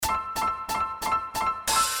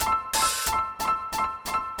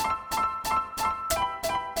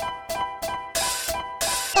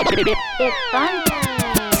It's fun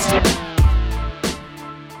time.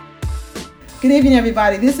 Good evening,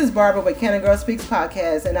 everybody. This is Barbara with Can a Girl Speaks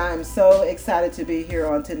podcast, and I am so excited to be here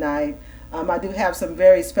on tonight. I do have some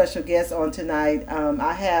very special guests on tonight.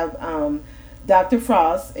 I have Dr.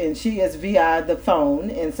 Frost, and she is via the phone,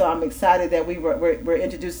 and so I'm excited that we're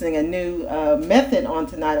introducing a new method on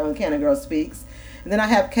tonight on Can a Girl Speaks. And then I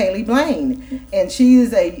have Kaylee Blaine, and she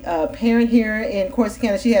is a parent here in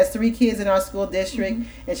Corsicana. She has 3 kids in our school district,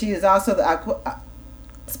 and she is also the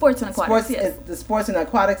Sports and Aquatics, the Sports and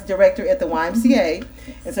Aquatics Director at the YMCA.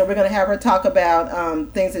 And so we're going to have her talk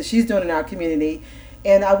about things that she's doing in our community.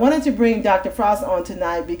 And I wanted to bring Dr. Frost on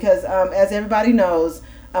tonight because, as everybody knows,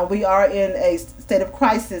 we are in a state of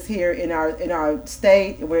crisis here in our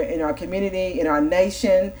state, we're in our community, in our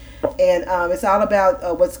nation, and it's all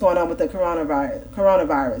about what's going on with the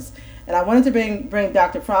coronavirus. And I wanted to bring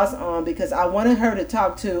Dr. Frost on because I wanted her to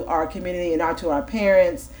talk to our community and to our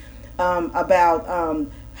parents about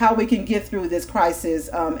how we can get through this crisis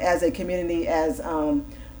as a community, as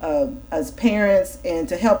parents, and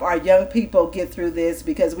to help our young people get through this,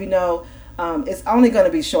 because we know it's only going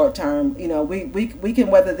to be short term. You know, we can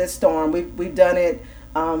weather this storm. We've done it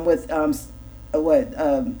with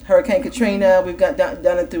Hurricane Katrina. We've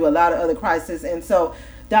done it through a lot of other crises. And so,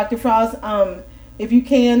 Dr. Frost, if you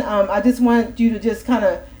can, I just want you to just kind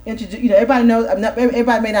of introduce. You know,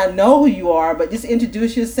 everybody may not know who you are, but just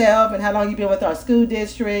introduce yourself and how long you've been with our school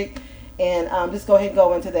district, and just go ahead and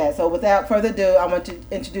go into that. So, without further ado, I want to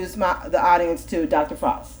introduce the audience to Dr.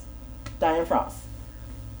 Frost, Diane Frost.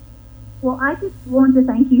 Well, I just wanted to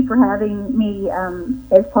thank you for having me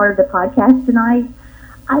as part of the podcast tonight.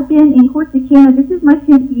 I've been in Corsicana. This is my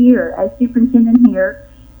 10th year as superintendent here,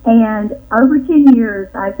 and over 10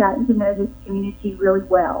 years, I've gotten to know this community really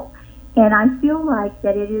well. And I feel like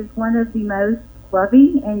that it is one of the most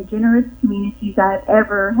loving and generous communities I've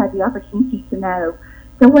ever had the opportunity to know.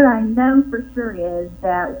 So what I know for sure is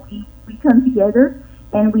that we come together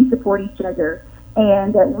and we support each other,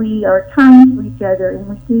 and that we are kind to each other, and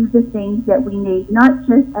we do the things that we need, not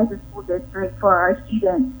just as a school district for our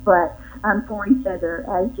students, but for each other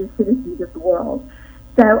as just citizens of the world.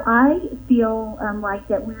 So I feel like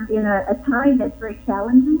that we're in a time that's very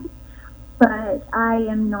challenging, but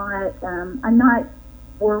I'm not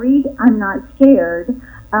worried, I'm not scared.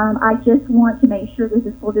 I just want to make sure that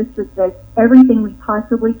the school district does everything we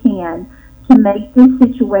possibly can to make this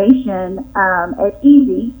situation as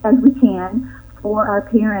easy as we can for our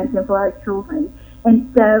parents and for our children.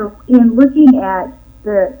 And so in looking at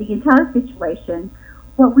the entire situation,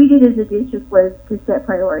 what we did as a district was to set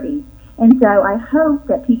priorities. And so I hope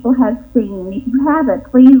that people have seen, if you haven't,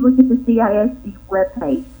 please look at the CISD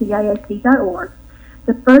webpage, CISD.org.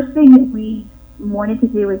 The first thing that we wanted to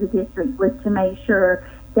do as a district was to make sure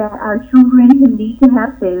that our children who need to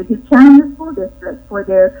have food, who count on the school district for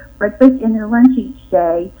their breakfast and their lunch each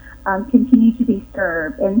day, continue to be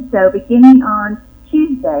served. And so beginning on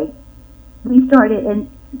Tuesday, we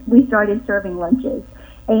started serving lunches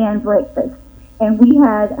and breakfast. And we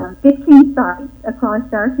had 15 sites across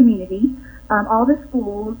our community, all the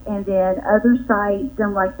schools, and then other sites,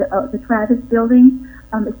 like the Travis building,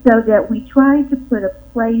 so that we tried to put a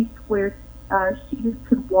place where our students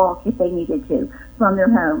could walk if they needed to from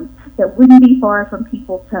their homes, that wouldn't be far from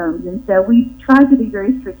people's homes. And so we tried to be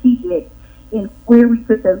very strategic in where we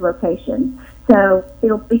put those locations. So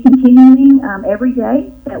it'll be continuing every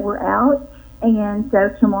day that we're out. And so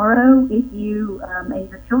tomorrow, if you and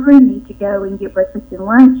your children need to go and get breakfast and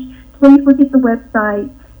lunch, please look at the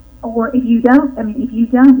website. Or if you don't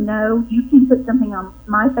know, you can put something on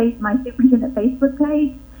my superintendent Facebook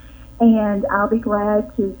page, and I'll be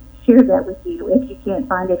glad to share that with you if you can't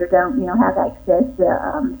find it or don't, have access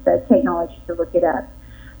to the technology to look it up.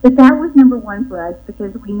 But that was number one for us,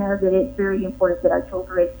 because we know that it's very important that our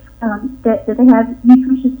children, that they have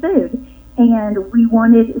nutritious food. And we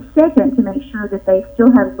wanted, second, to make sure that they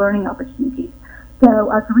still have learning opportunities. So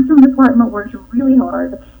our curriculum department works really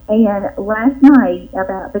hard. And last night,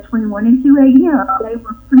 about between 1 and 2 a.m., they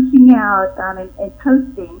were pushing out and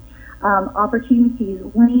posting opportunities,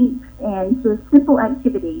 links, and just simple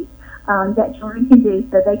activities that children can do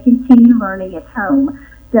so they continue learning at home.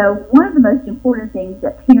 So one of the most important things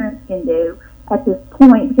that parents can do at this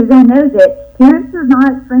point, because I know that parents are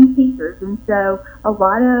not trained teachers, and so a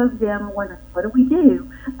lot of them wonder, what do we do,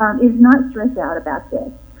 is not stress out about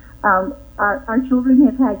this. Our children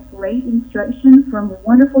have had great instruction from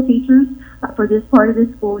wonderful teachers for this part of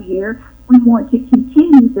the school year. We want to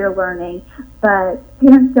continue their learning, but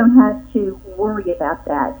parents don't have to worry about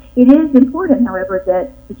that. It is important, however,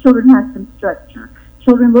 that the children have some structure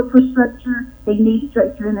children look for structure. They need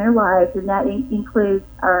structure in their lives, and that includes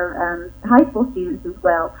our high school students as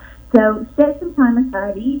well. So set some time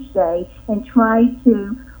aside each day and try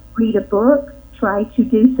to read a book, try to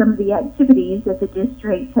do some of the activities that the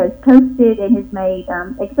district has posted and has made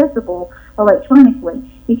accessible electronically.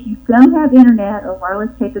 If you don't have internet or wireless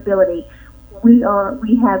capability, we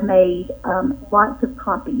have made lots of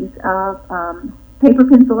copies of paper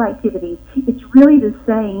pencil activities. It's really the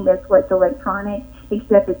same as what's electronic,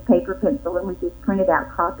 except it's paper pencil, and we just printed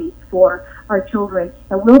out copies for our children.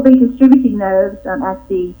 And we'll be distributing those at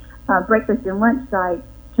the breakfast and lunch site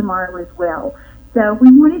tomorrow as well. So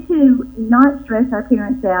we wanted to not stress our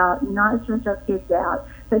parents out, not stress our kids out,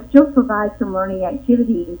 but still provide some learning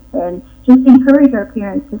activities and just encourage our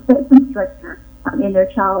parents to set some structure in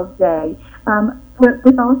their child's day,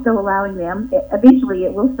 with also allowing them, eventually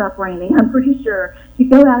it will stop raining, I'm pretty sure, to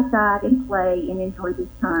go outside and play and enjoy this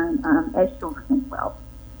time as children as well.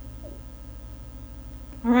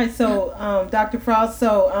 All right, so Dr. Frost,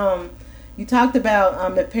 you talked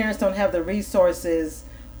about if parents don't have the resources,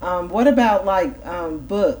 what about like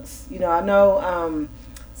books? I know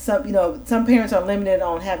some parents are limited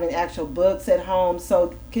on having actual books at home.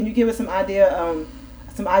 So can you give us some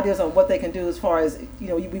ideas on what they can do as far as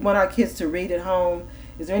we want our kids to read at home?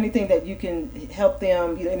 Is there anything that you can help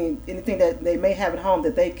them? Anything that they may have at home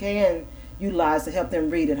that they can utilize to help them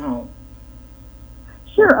read at home?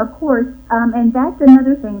 Sure, of course, and that's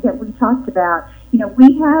another thing that we talked about.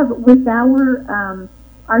 We have with our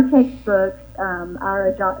textbooks,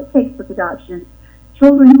 our textbook adoptions,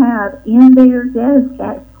 children have in their desk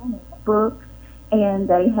at school books, and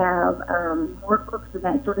they have workbooks and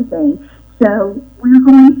that sort of thing. So we're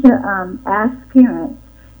going to ask parents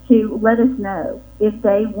to let us know if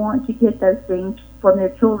they want to get those things from their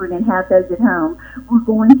children and have those at home. We're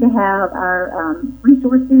going to have our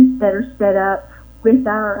resources that are set up with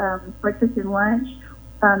our breakfast and lunch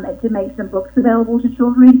to make some books available to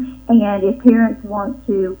children. And if parents want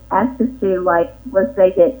to ask us to, like, let's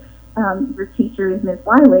say that your teacher is Ms.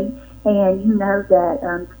 Wiley, and you know that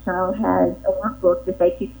the child has a workbook that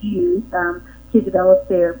they could use to develop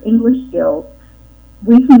their English skills,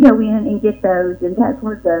 we can go in and get those, and that's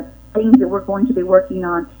one of the things that we're going to be working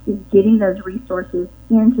on, is getting those resources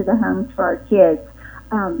into the homes for our kids.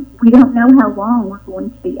 We don't know how long we're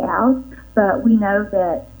going to be out, but we know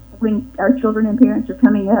that when our children and parents are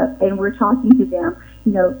coming up and we're talking to them,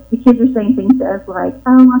 the kids are saying things to us like,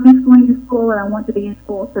 oh, I miss going to school and I want to be in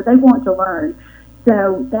school, so they want to learn.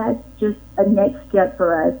 So that's just a next step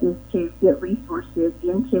for us, is to get resources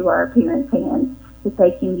into our parents' hands that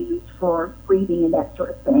they can use for reading and that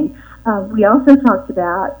sort of thing. We also talked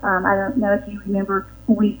about, I don't know if you remember,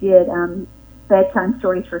 when we did bedtime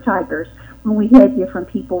stories for tigers, when we had different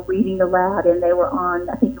people reading aloud, and they were on,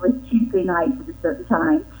 I think it was Tuesday nights at a certain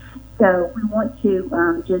time. So we want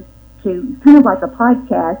to just to kind of like a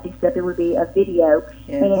podcast, except it would be a video,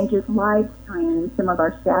 yes, and just live stream some of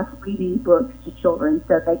our staff reading books to children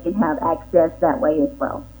so they can have access that way as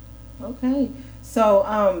well. Okay. So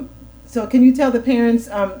can you tell the parents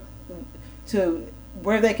to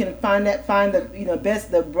where they can find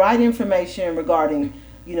the right information regarding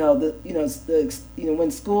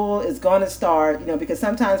when school is going to start, because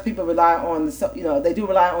sometimes people rely on they do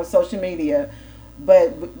rely on social media,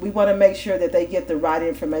 but we want to make sure that they get the right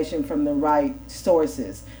information from the right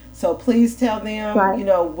sources. So please tell them, right,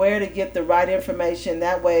 where to get the right information.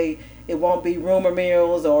 That way it won't be rumor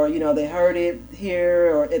mills or, they heard it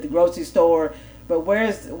here or at the grocery store. But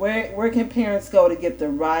where can parents go to get the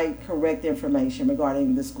right, correct information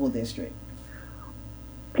regarding the school district?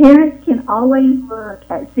 Parents can always look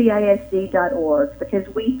at CISD.org because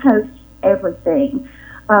we post everything.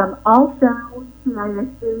 Also,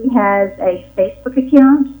 CISD has a Facebook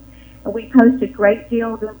account, and we post a great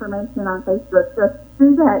deal of information on Facebook. So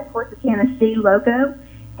through that Corsicana C logo,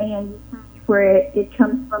 and you see where it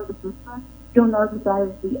comes from the district, you'll know that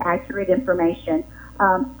is the accurate information.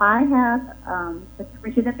 I have a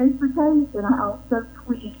subscription to Facebook page, and I also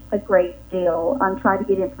tweet a great deal. Try to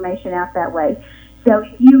get information out that way. So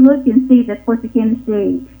if you look and see the Corsicana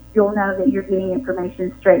C, you'll know that you're getting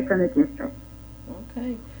information straight from the district.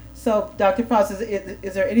 Okay. So, Dr. Frost,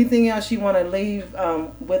 is there anything else you want to leave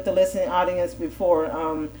with the listening audience before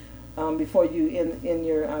you end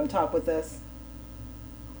your talk with us?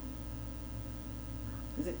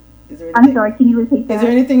 Is there anything, I'm sorry, can you repeat that? Is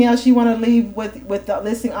there anything else you want to leave with the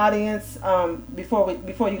listening audience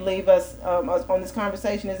before you leave us on this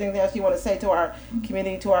conversation? Is there anything else you want to say to our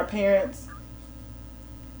community, to our parents?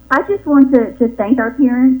 I just want to thank our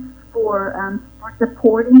parents for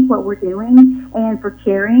supporting what we're doing and for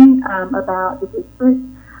caring about the district.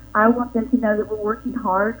 I want them to know that we're working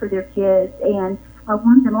hard for their kids, and I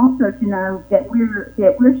want them also to know that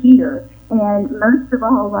we're here. And most of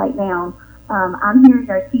all, right now, I'm hearing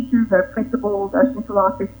our teachers, our principals, our central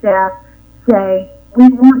office staff say we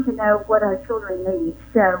want to know what our children need.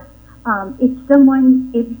 So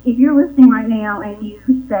if you're listening right now and you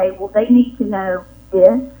say, well, they need to know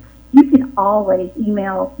this, you can always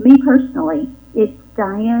email me personally. It's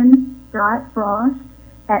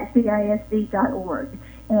diane.frost@cisd.org.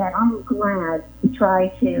 And I'm glad to try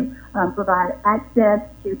to provide access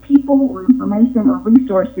to people or information or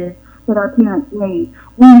resources that our parents need.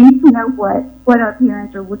 We need to know what our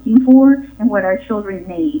parents are looking for and what our children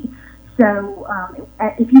need. So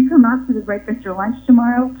if you come up to the breakfast or lunch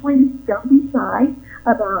tomorrow, please don't be shy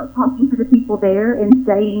about talking to the people there and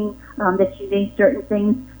saying that you need certain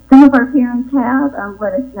things. Some of our parents have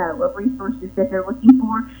let us know of resources that they're looking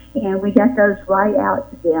for, and we got those right out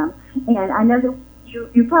to them. And I know that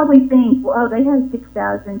you probably think, well, oh, they have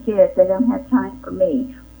 6,000 kids. They don't have time for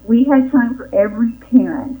me. We have time for every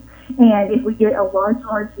parent. And if we get a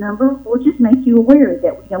large number, we'll just make you aware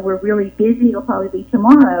that we're really busy. It'll probably be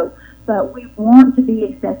tomorrow, but we want to be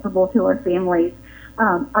accessible to our families.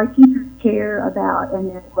 Our teachers care about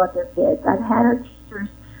and they love their kids. I've had our teachers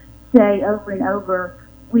say over and over,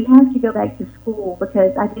 we have to go back to school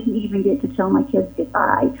because I didn't even get to tell my kids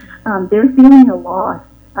goodbye. They're feeling a loss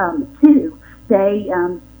too. They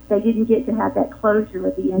didn't get to have that closure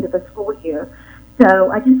at the end of a school year.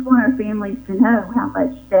 So I just want our families to know how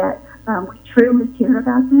much that we truly care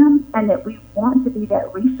about them and that we want to be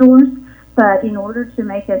that resource. But in order to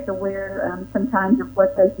make us aware sometimes of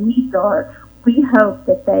what those needs are, we hope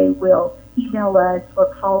that they will email us or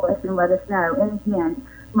call us and let us know. And again,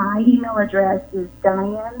 my email address is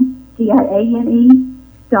Diane,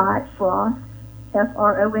 Diane.Frost,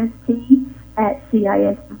 F-R-O-S-T,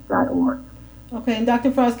 @CISD.org. Okay, and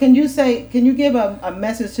Dr. Frost, can you give a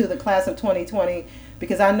message to the class of 2020,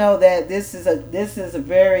 because I know that this is a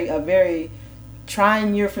very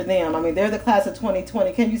trying year for them. I mean, they're the class of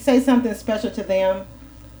 2020. Can you say something special to them?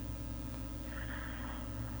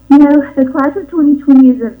 You know, the class of 2020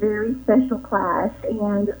 is a very special class,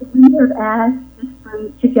 and we have asked this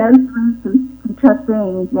group to go through some tough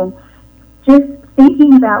things, and just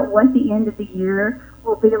thinking about what the end of the year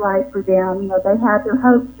will be like for them. You know, they have their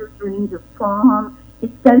hopes, their dreams of prom.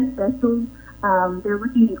 It's so special. They're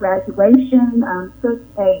looking at graduation, such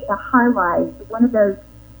a highlight, one of those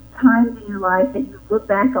times in your life that you look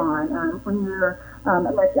back on when you're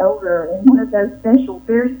much older, and one of those special,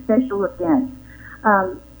 very special events.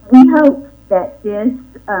 We hope that this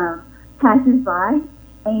passes by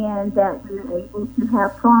and that we're able to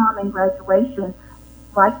have prom and graduation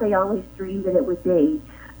like they always dreamed that it would be.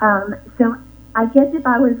 So I guess if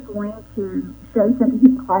I was going to say something to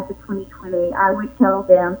the class of 2020, I would tell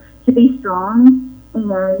them to be strong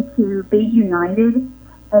and to be united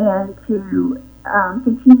and to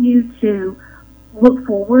continue to look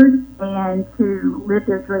forward and to live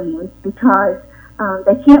their dreams, because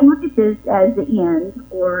they can't look at this as the end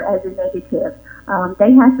or as a negative.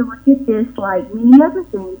 They have to look at this like many other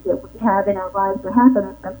things that we have in our lives that happen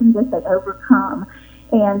as something that they overcome.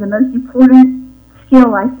 And the most important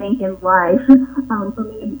skill, I think, in life,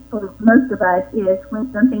 for most of us, is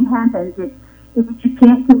when something happens, is that you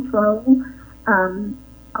can't control.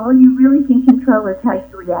 All you really can control is how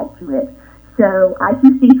you react to it. So I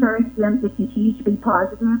just encourage them to continue to be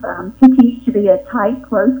positive, continue to be a tight,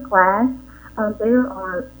 close class. There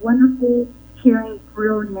are wonderful, caring,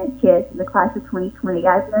 brilliant kids in the class of 2020.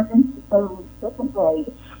 I've known them since they were in second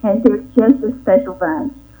grade, and they're just a special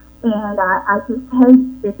bunch. And I just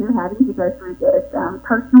hate that they're having to go through this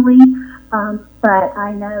personally, but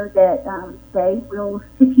I know that they will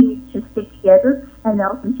continue to stick together, and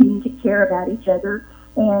they'll continue to care about each other.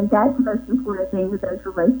 And that's the most important thing with those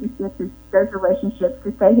relationships, is those relationships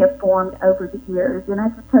that they have formed over the years. And I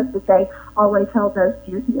just hope that they always hold those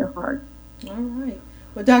dear to their hearts. All right.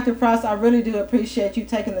 Well, Dr. Frost, I really do appreciate you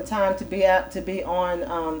taking the time to be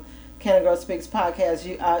on Cannon Girl Speaks podcast.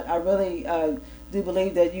 I really do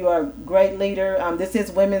believe that you are a great leader. This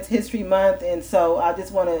is Women's History Month, and so I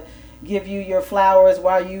just want to give you your flowers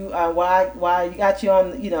while you got you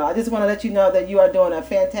on. I just want to let you know that you are doing a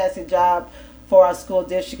fantastic job for our school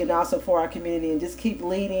district and also for our community, and just keep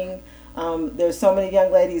leading. There's so many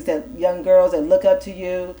young girls that look up to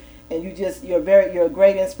you, and you're a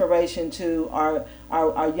great inspiration to our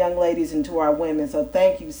young ladies and to our women. So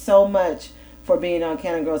thank you so much for being on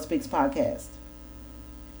Cannon Girl Speaks podcast.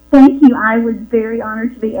 Thank you. I was very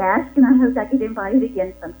honored to be asked, and I hope I get invited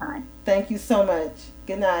again sometime. Thank you so much.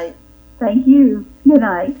 Good night. Thank you. Good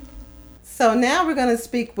night. So now we're going to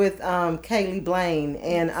speak with Kaylee Blaine,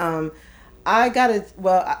 and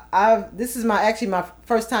this is my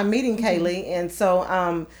first time meeting Kaylee, and so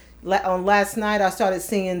on last night I started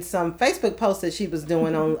seeing some Facebook posts that she was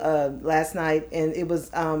doing on last night, and it was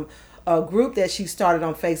a group that she started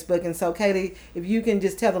on Facebook. And so Kaylee, if you can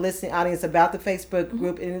just tell the listening audience about the Facebook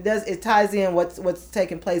group, and it ties in what's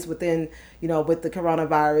taking place within, with the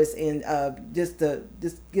coronavirus, and just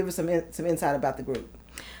give us some insight about the group.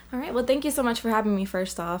 All right. Well, thank you so much for having me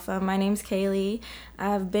first off. My name's Kaylee.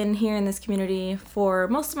 I've been here in this community for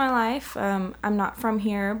most of my life. I'm not from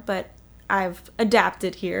here, but I've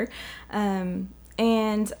adapted here.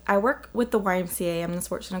 And I work with the YMCA. I'm the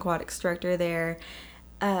Sports and Aquatics Director there.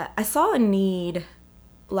 I saw a need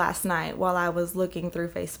last night while I was looking through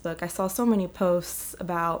Facebook. I saw so many posts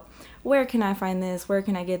about where can I find this? Where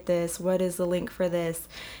can I get this? What is the link for this?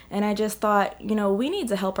 And I just thought, we need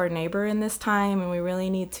to help our neighbor in this time, and we really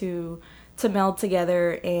need to meld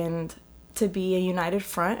together and to be a united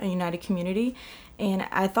front, a united community. And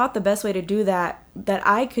I thought the best way to do that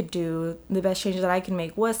I could do, the best change that I can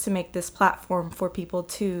make, was to make this platform for people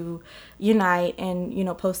to unite and,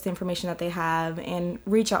 post the information that they have and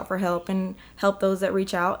reach out for help and help those that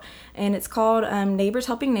reach out. And it's called Neighbors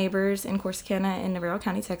Helping Neighbors in Corsicana and Navarro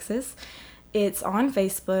County, Texas. It's on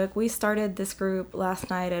Facebook. We started this group last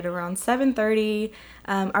night at around 7:30.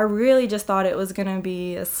 I really just thought it was going to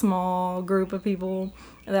be a small group of people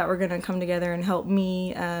that were going to come together and help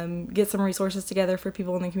me get some resources together for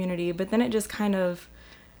people in the community. But then it just kind of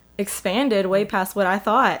expanded way past what I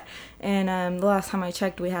thought. And the last time I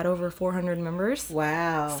checked, we had over 400 members.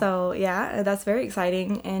 Wow. So, yeah, that's very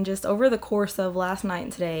exciting. And just over the course of last night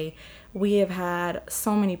and today, we have had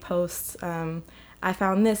so many posts. I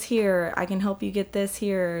found this here. I can help you get this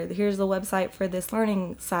here. Here's the website for this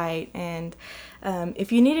learning site. And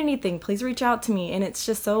if you need anything, please reach out to me. And it's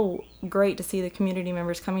just so great to see the community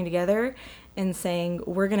members coming together and saying,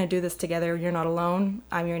 we're going to do this together. You're not alone.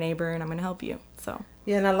 I'm your neighbor, and I'm going to help you. So.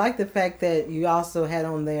 Yeah, and I like the fact that you also had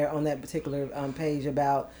on there on that particular page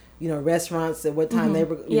about restaurants at what time they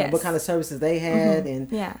were, what kind of services they had,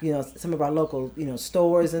 and some of our local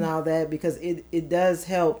stores and all that, because it does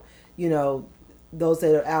help those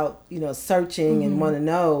that are out searching and want to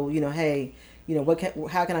know hey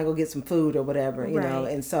how can I go get some food or whatever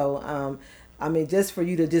and so just for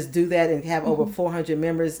you to just do that and have over 400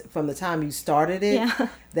 members from the time you started it,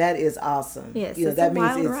 that is awesome. Yes, that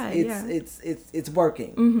means it's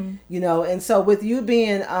working. And so with you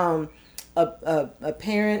being a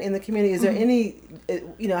parent in the community, is there any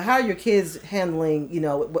how are your kids handling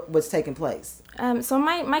what's taking place? So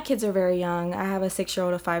my kids are very young. I have a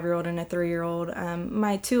 6-year-old, a 5-year-old, and a 3-year-old.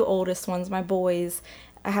 My two oldest ones, my boys,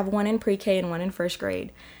 I have one in pre-K and one in first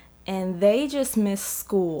grade. And they just miss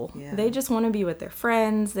school. Yeah. They just want to be with their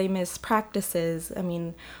friends. They miss practices. I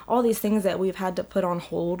mean, all these things that we've had to put on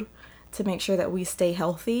hold to make sure that we stay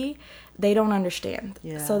healthy, they don't understand.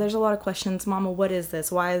 Yeah. So there's a lot of questions. Mama, what is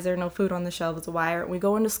this? Why is there no food on the shelves? Why aren't we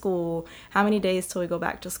going to school? How many days till we go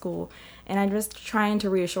back to school? And I'm just trying to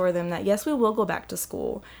reassure them that, yes, we will go back to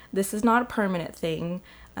school. This is not a permanent thing.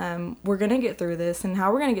 We're going to get through this, and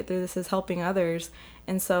how we're going to get through this is helping others.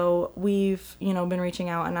 And so we've, been reaching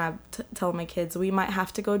out, and I tell my kids, we might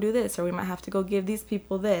have to go do this, or we might have to go give these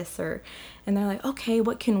people this, and they're like, okay,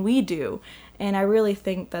 what can we do? And I really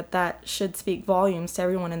think that should speak volumes to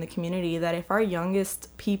everyone in the community, that if our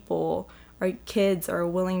youngest people, our kids, are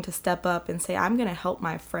willing to step up and say, I'm going to help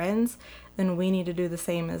my friends, then we need to do the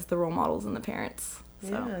same as the role models and the parents.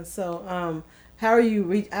 So how are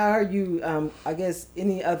you I guess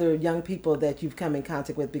any other young people that you've come in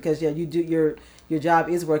contact with, because you do your job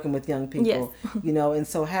is working with young people. Yes. And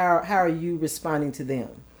so how are you responding to them?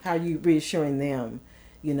 How are you reassuring them?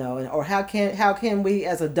 Or how can we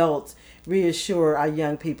as adults reassure our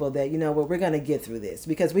young people that we're going to get through this,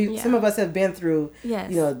 because some of us have been through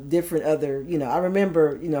different other I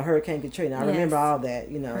remember Hurricane Katrina. I remember all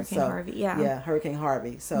that Hurricane Harvey. Hurricane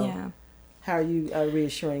Harvey. So how are you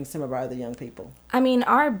reassuring some of our other young people? I mean,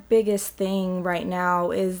 our biggest thing right now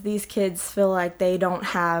is these kids feel like they don't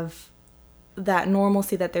have that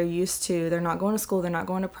normalcy that they're used to. They're not going to school. They're not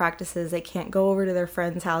going to practices. They can't go over to their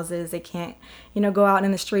friends' houses. They can't, go out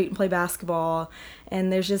in the street and play basketball.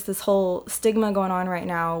 And there's just this whole stigma going on right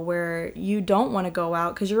now where you don't want to go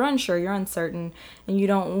out because you're unsure, you're uncertain, and you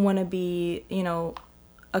don't want to be,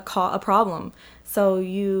 a problem. So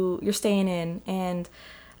you're staying in. And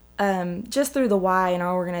just through the Y in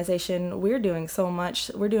our organization, we're doing so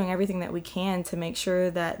much. We're doing everything that we can to make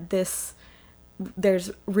sure that this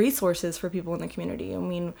there's resources for people in the community. I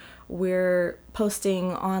mean, we're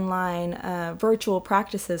posting online virtual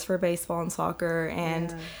practices for baseball and soccer,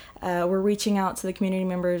 and we're reaching out to the community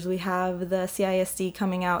members. We have the CISD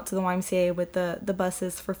coming out to the YMCA with the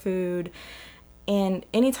buses for food. And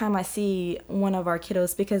anytime I see one of our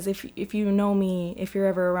kiddos, because if you know me, if you're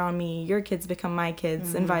ever around me, your kids become my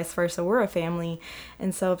kids, and vice versa. We're a family.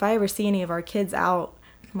 And so if I ever see any of our kids out,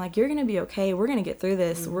 I'm like, you're going to be okay. We're going to get through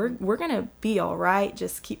this. We're going to be all right.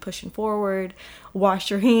 Just keep pushing forward. Wash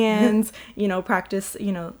your hands, practice,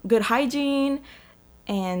 good hygiene.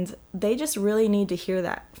 And they just really need to hear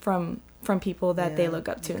that from people that they look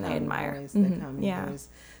up to and they admire.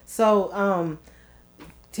 So,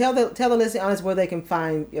 tell the listening audience where they can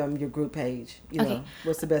find your group page.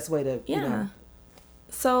 What's the best way to,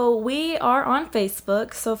 So we are on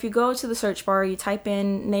Facebook. So if you go to the search bar, you type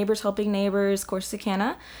in Neighbors Helping Neighbors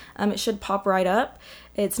Corsicana, it should pop right up.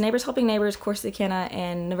 It's Neighbors Helping Neighbors Corsicana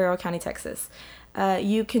and Navarro County, Texas.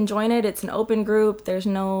 You can join it. It's an open group. There's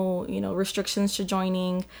no, restrictions to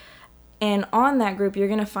joining. And on that group, you're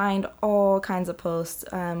going to find all kinds of posts,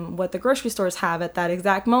 what the grocery stores have at that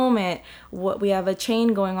exact moment. What we have a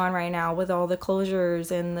chain going on right now with all the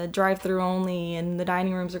closures and the drive-through only, and the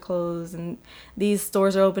dining rooms are closed, and these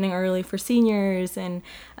stores are opening early for seniors. And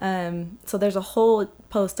so there's a whole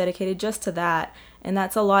post dedicated just to that. And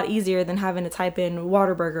that's a lot easier than having to type in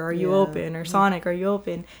Whataburger, are you open? Or Sonic, are you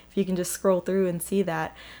open? If you can just scroll through and see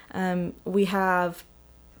that. We have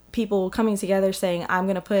people coming together saying, I'm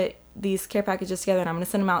going to put these care packages together and I'm going to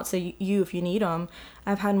send them out to you if you need them.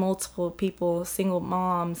 I've had multiple people, single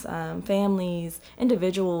moms, families,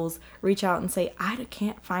 individuals reach out and say, I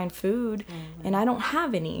can't find food and I don't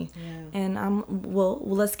have any. And well,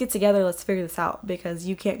 let's get together. Let's figure this out, because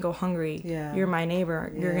you can't go hungry. You're my neighbor.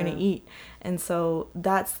 You're going to eat. And so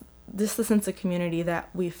that's just the sense of community that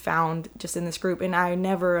we found just in this group. And I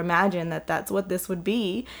never imagined that that's what this would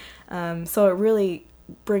be. So it really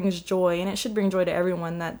brings joy, and it should bring joy to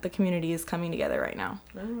everyone that the community is coming together right now.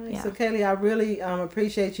 All right. So Kaylee, I really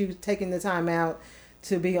appreciate you taking the time out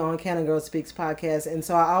to be on Canna Girl Speaks podcast. And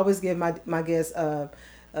so I always give my guests a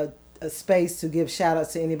space to give shout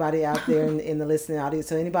outs to anybody out there in the listening audience.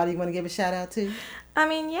 So anybody you want to give a shout out to?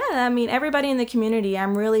 Everybody in the community.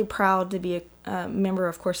 I'm really proud to be a member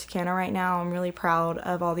of Corsicana right now. I'm really proud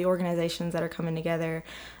of all the organizations that are coming together,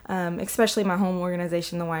 especially my home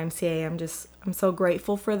organization, the YMCA. I'm so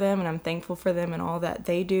grateful for them, and I'm thankful for them and all that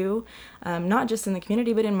they do, not just in the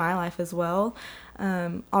community, but in my life as well.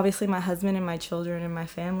 Obviously my husband and my children and my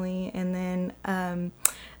family, and then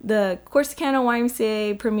the Corsicana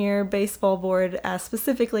YMCA Premier Baseball Board asked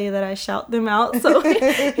specifically that I shout them out. So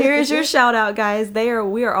here's your shout out, guys.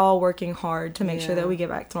 We are all working hard to make sure that we get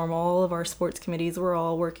back to normal. All of our sports committees, we're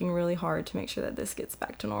all working really hard to make sure that this gets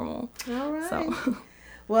back to normal. All right. So.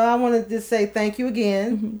 Well, I want to just say thank you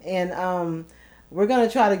again. And we're going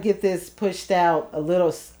to try to get this pushed out a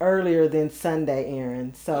little earlier than Sunday,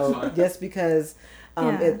 Erin. So just because,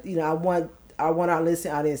 I want our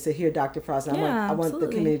listening audience to hear Dr. Frost. And I want the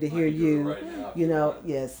community to hear you,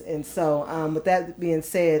 yes. And so with that being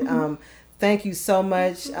said, thank you so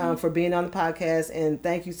much for being on the podcast. And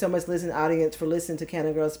thank you so much, listening audience, for listening to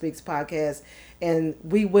Canna Girl Speaks podcast. And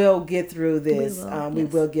we will get through this. We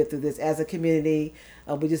will get through this as a community.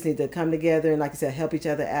 We just need to come together and, like I said, help each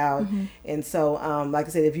other out. And so, like I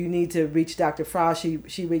said, if you need to reach Dr. Frost,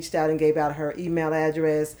 she reached out and gave out her email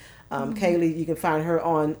address. Kaylee, you can find her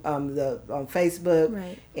on Facebook.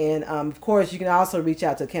 Right. And of course, you can also reach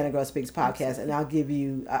out to Canna Girl Speaks podcast, and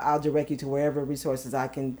I'll direct you to wherever resources I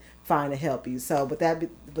can find to help you. So with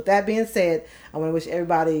that being said, I want to wish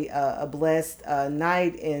everybody a blessed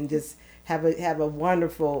night, and just have a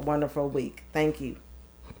wonderful, wonderful week. Thank you.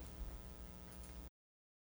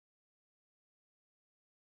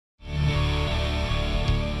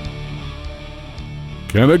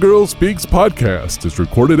 Canna Girl Speaks podcast is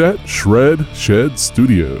recorded at Shred Shed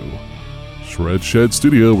Studio. Shred Shed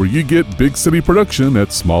Studio, where you get big city production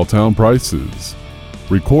at small town prices.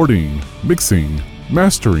 Recording, mixing,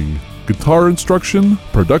 mastering, guitar instruction,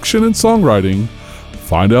 production, and songwriting.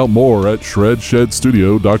 Find out more at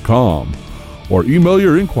shredshedstudio.com, or email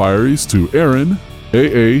your inquiries to Aaron,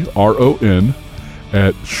 Aaron,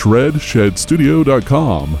 at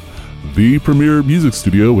shredshedstudio.com, the premier music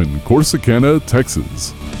studio in Corsicana,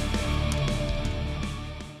 Texas.